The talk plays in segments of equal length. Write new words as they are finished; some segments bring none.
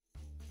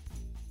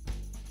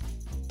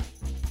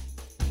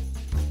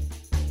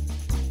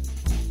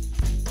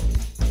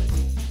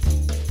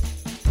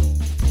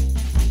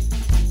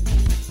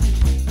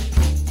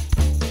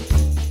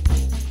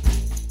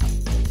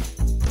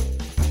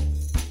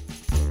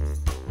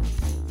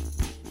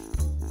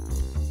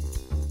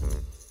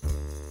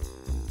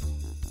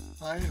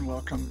Hi, and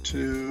welcome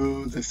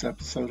to this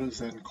episode of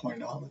Zen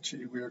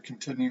Coinology. We are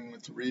continuing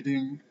with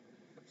reading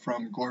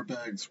from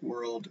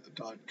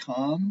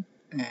gorebagsworld.com,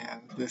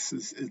 and this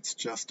is It's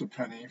Just a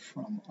Penny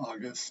from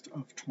August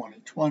of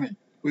 2020.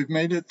 We've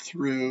made it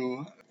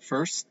through,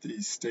 first, the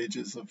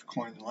stages of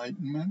coin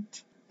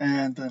enlightenment,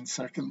 and then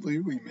secondly,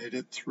 we made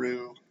it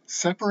through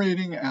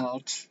separating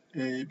out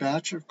a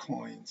batch of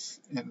coins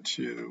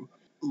into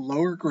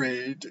lower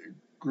grade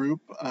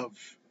group of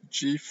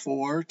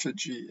G4 to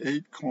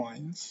G8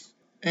 coins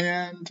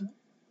and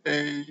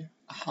a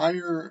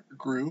higher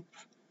group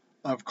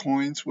of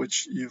coins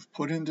which you've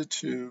put into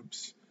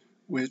tubes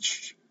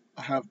which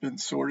have been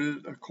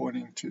sorted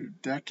according to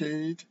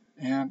decade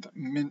and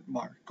mint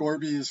mark.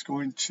 Gorby is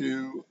going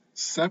to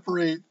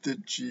separate the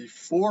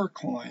G4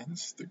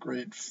 coins, the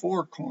grade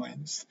 4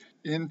 coins,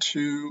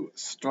 into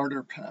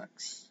starter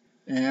packs.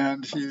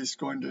 And he's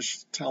going to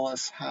tell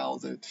us how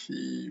that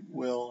he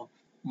will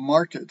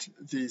market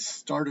these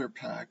starter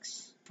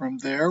packs. From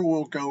there,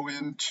 we'll go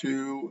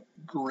into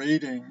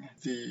grading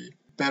the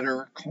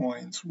better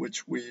coins,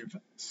 which we've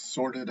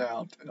sorted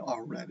out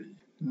already.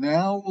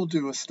 Now we'll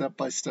do a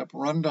step-by-step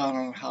rundown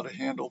on how to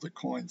handle the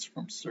coins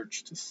from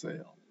search to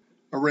sale.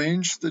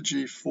 Arrange the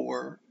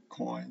G4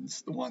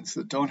 coins, the ones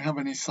that don't have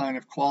any sign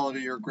of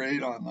quality or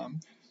grade on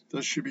them.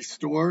 Those should be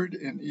stored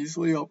in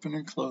easily open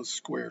and closed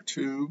square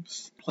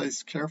tubes,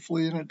 placed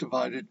carefully in a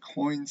divided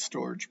coin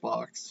storage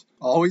box,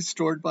 always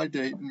stored by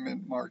date and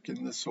mint mark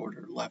in this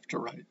order, left to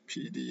right.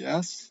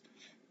 PDS,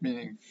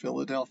 meaning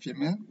Philadelphia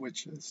Mint,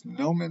 which is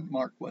no mint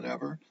mark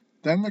whatever,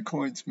 then the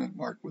coins mint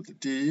marked with a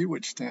D,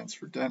 which stands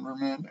for Denver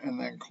Mint, and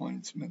then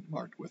coins mint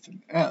marked with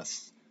an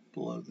S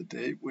below the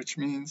date, which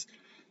means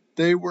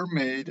they were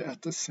made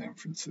at the San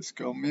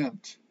Francisco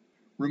Mint.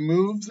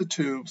 Remove the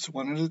tubes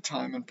one at a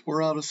time and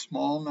pour out a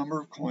small number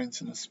of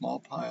coins in a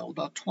small pile,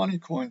 about 20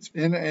 coins,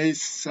 in a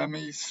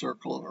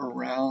semicircle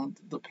around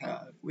the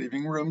pad,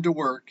 leaving room to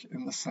work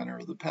in the center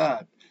of the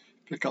pad.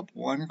 Pick up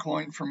one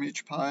coin from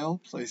each pile,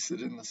 place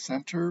it in the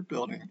center,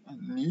 building a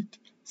neat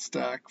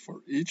stack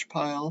for each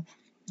pile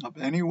of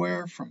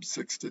anywhere from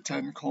 6 to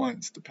 10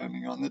 coins,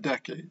 depending on the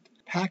decade.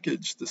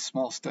 Package the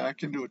small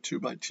stack into a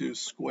 2x2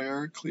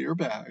 square clear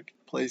bag.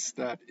 Place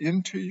that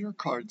into your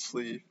card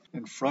sleeve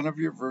in front of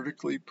your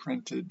vertically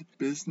printed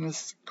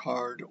business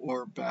card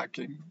or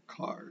backing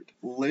card.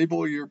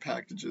 Label your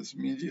packages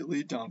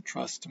immediately. Don't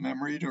trust to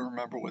memory to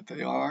remember what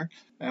they are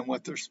and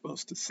what they're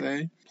supposed to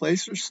say.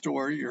 Place or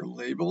store your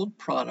labeled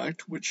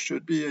product, which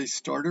should be a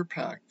starter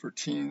pack for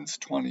teens,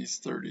 20s,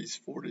 30s,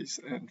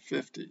 40s, and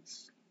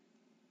 50s.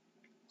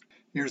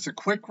 Here's a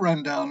quick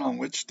rundown on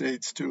which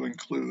dates to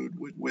include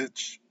with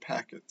which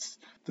packets.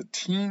 The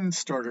teen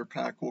starter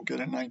pack will get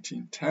a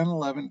 19, 10,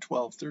 11,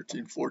 12,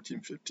 13, 14,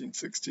 15,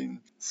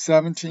 16,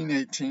 17,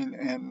 18,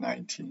 and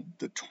 19.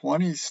 The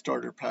 20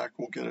 starter pack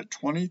will get a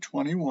 20,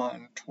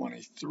 21,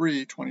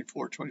 23,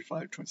 24,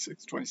 25,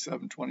 26,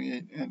 27,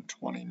 28, and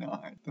 29.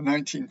 The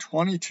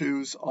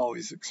 1922 is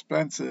always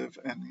expensive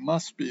and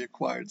must be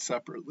acquired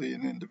separately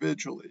and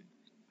individually.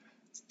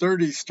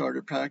 30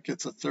 starter pack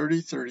gets a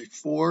 30,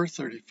 34,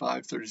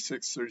 35,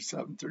 36,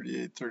 37,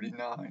 38,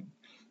 39.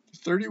 The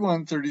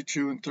 31,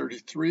 32, and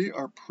 33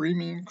 are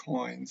premium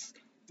coins.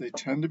 They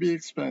tend to be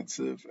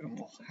expensive and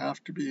will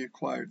have to be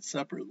acquired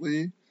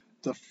separately.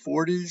 The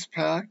 40s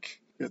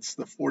pack gets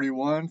the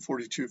 41,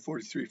 42,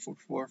 43,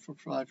 44,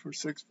 45,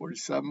 46,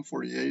 47,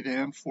 48,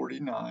 and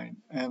 49.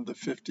 And the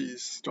 50s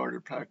starter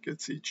pack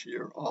gets each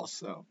year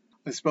also.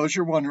 I suppose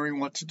you're wondering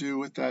what to do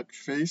with that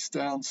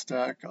face-down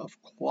stack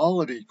of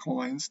quality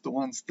coins, the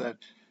ones that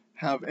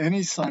have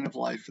any sign of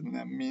life in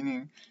them,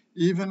 meaning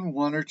even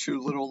one or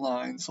two little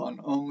lines on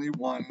only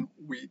one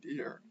wheat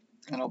ear.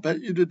 And I'll bet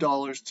you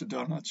 $2 to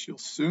donuts you'll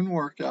soon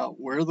work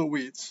out where the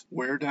wheats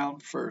wear down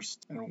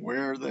first and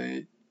where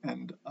they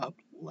end up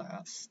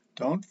last.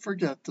 Don't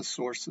forget the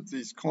source of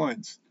these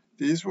coins.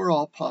 These were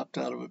all popped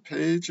out of a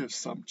page of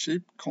some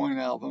cheap coin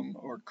album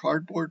or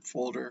cardboard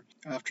folder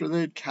after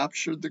they'd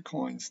captured the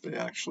coins they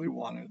actually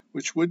wanted,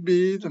 which would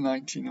be the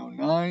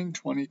 1909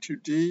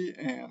 22D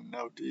and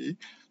no D,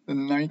 the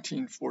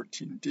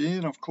 1914 D,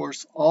 and of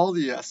course all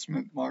the S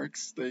mint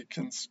marks they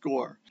can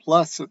score,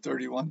 plus a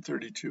 31,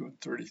 32, and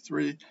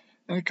 33,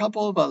 and a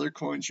couple of other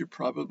coins you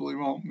probably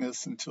won't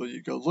miss until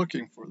you go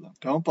looking for them.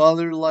 Don't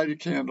bother to light a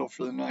candle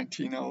for the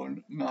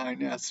 1909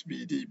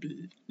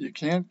 SVDB. You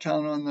can't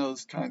count on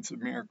those kinds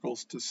of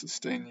miracles to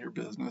sustain your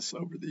business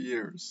over the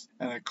years.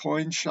 And a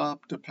coin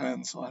shop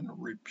depends on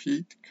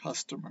repeat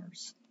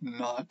customers,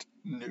 not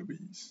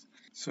newbies.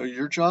 So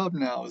your job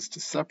now is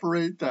to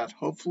separate that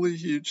hopefully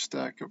huge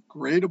stack of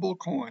gradable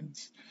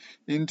coins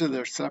into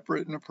their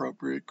separate and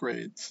appropriate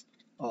grades.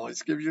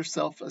 Always give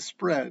yourself a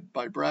spread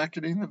by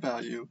bracketing the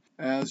value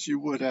as you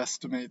would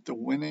estimate the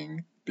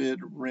winning bid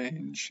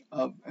range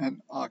of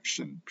an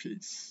auction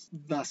piece.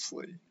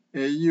 Thusly,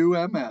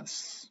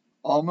 AUMS,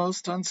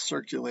 almost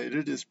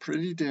uncirculated, is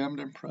pretty damned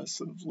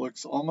impressive,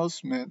 looks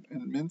almost mint,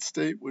 and mint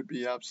state would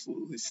be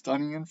absolutely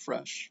stunning and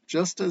fresh,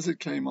 just as it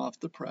came off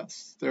the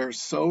press. They're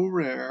so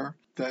rare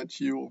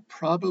that you'll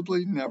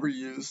probably never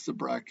use the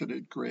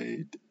bracketed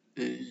grade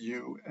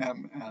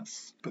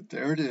EFAUMS. But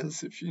there it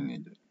is if you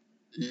need it.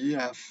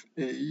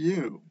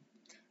 EFAU.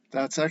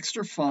 That's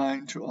extra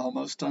fine to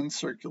almost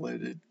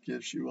uncirculated,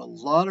 gives you a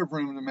lot of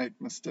room to make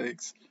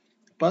mistakes,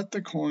 but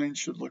the coin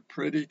should look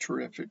pretty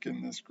terrific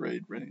in this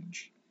grade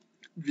range.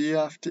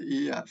 VF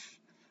to EF.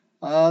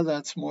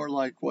 That's more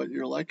like what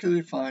you're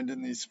likely to find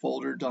in these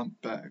folder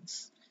dump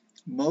bags.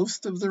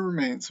 Most of the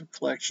remains of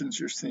collections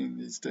you're seeing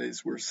these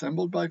days were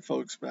assembled by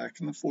folks back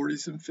in the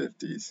 40s and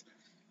 50s,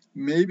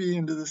 maybe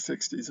into the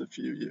 60s a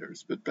few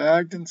years, but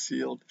bagged and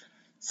sealed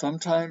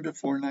sometime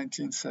before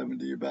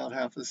 1970, about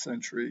half a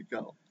century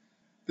ago.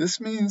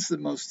 This means that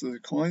most of the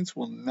coins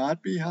will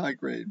not be high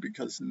grade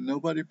because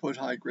nobody put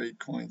high grade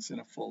coins in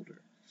a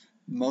folder.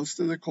 Most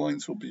of the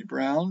coins will be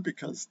brown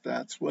because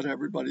that's what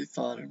everybody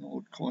thought an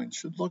old coin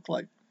should look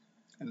like,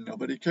 and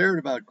nobody cared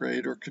about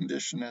grade or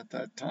condition at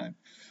that time.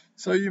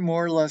 So you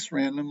more or less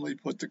randomly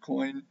put the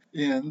coin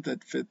in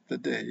that fit the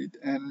date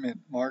and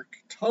mint mark,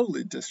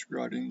 totally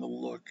disregarding the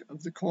look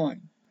of the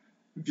coin.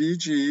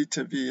 VG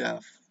to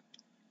VF.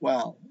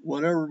 Wow,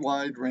 what a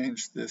wide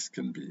range this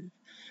can be.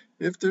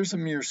 If there's a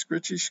mere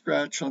scritchy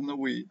scratch on the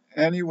wheat,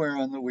 anywhere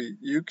on the wheat,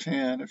 you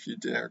can, if you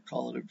dare,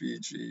 call it a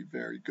VG,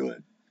 very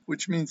good,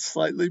 which means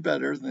slightly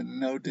better than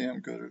no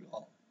damn good at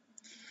all.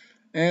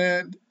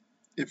 And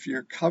if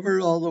you're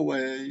covered all the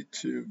way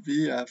to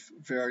VF,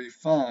 very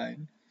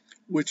fine,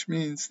 which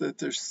means that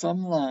there's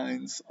some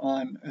lines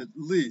on at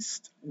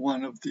least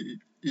one of the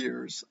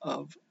ears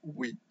of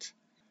wheat.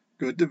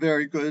 Good to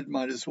very good,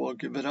 might as well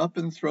give it up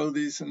and throw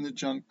these in the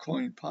junk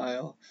coin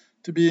pile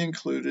to be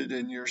included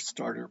in your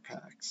starter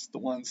packs, the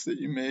ones that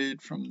you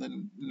made from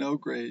the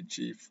no-grade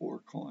G4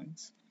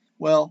 coins.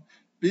 Well,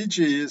 VG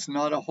is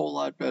not a whole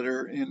lot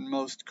better in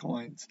most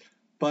coins,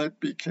 but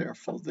be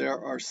careful. There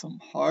are some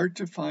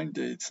hard-to-find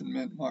dates and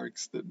mint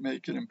marks that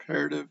make it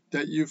imperative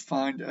that you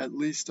find at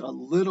least a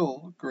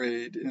little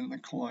grade in the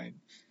coin,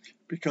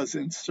 because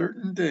in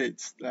certain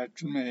dates that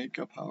can make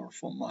a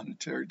powerful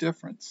monetary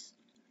difference.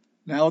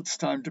 Now it's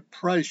time to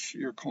price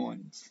your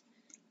coins.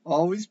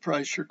 Always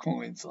price your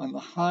coins on the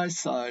high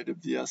side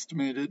of the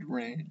estimated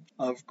range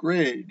of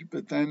grade,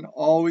 but then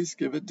always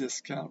give a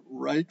discount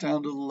right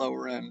down to the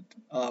lower end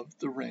of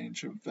the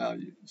range of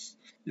values.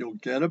 You'll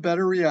get a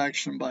better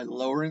reaction by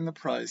lowering the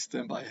price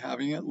than by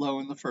having it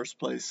low in the first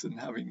place and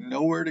having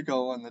nowhere to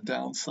go on the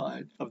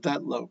downside of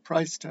that low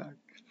price tag.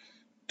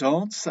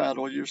 Don't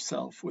saddle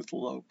yourself with a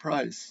low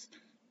price.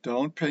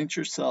 Don't paint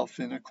yourself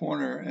in a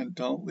corner and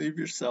don't leave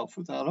yourself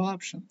without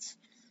options.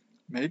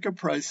 Make a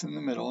price in the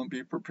middle and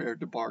be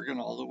prepared to bargain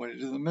all the way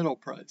to the middle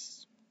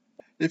price.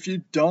 If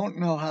you don't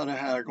know how to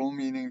haggle,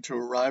 meaning to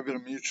arrive at a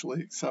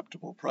mutually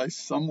acceptable price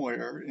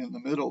somewhere in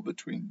the middle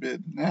between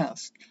bid and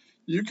ask,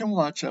 you can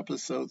watch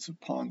episodes of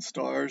Pawn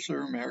Stars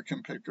or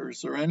American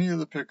Pickers or any of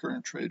the picker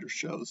and trader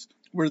shows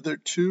where there are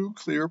two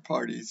clear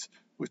parties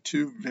with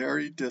two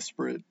very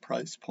disparate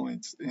price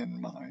points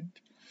in mind.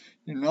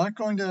 You're not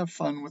going to have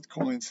fun with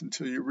coins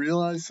until you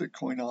realize that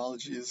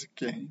Coinology is a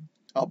game,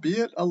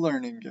 albeit a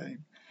learning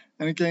game,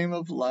 and a game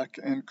of luck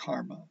and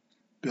karma.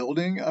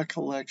 Building a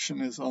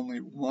collection is only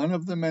one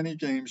of the many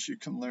games you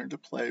can learn to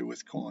play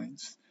with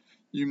coins.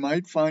 You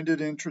might find it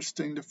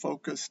interesting to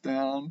focus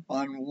down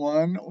on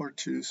one or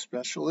two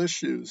special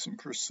issues and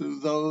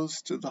pursue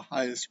those to the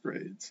highest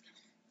grades,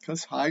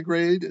 because high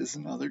grade is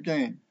another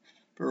game,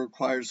 but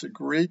requires a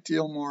great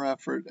deal more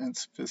effort and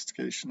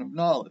sophistication of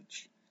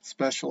knowledge.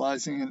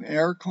 Specializing in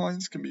air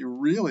coins can be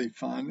really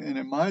fun and,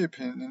 in my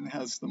opinion,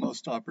 has the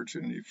most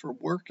opportunity for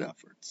work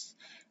efforts.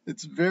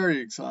 It's very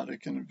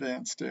exotic and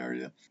advanced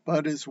area,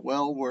 but is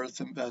well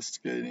worth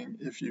investigating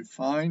if you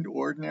find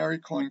ordinary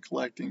coin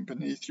collecting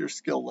beneath your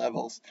skill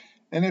levels,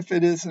 and if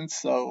it isn't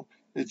so,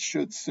 it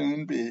should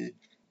soon be,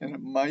 and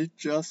it might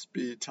just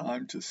be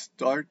time to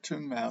start to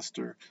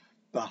master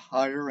the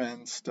higher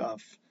end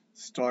stuff,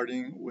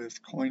 starting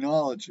with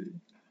Coinology.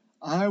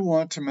 I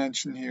want to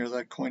mention here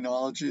that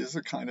Coinology is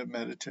a kind of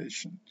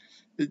meditation.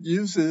 It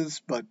uses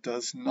but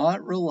does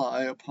not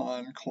rely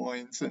upon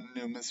coins and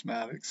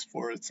numismatics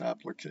for its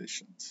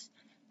applications.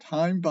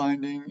 Time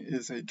binding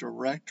is a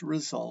direct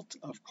result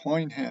of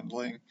coin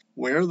handling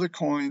where the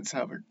coins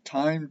have a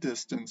time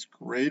distance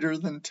greater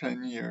than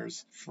 10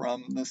 years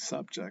from the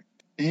subject.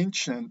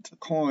 Ancient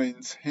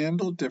coins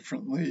handle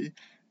differently,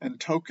 and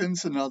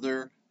tokens and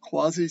other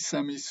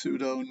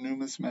quasi-semi-pseudo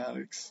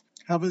numismatics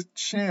have a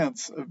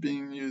chance of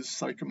being used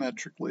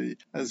psychometrically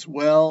as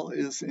well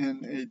as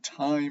in a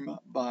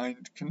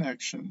time-bind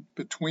connection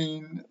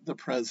between the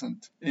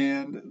present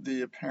and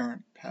the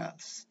apparent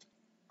past.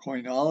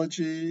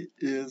 Coinology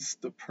is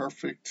the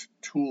perfect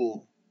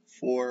tool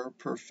for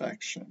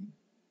perfection.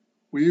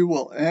 We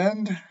will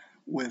end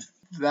with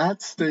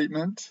that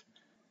statement.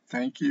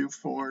 Thank you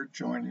for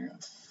joining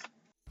us.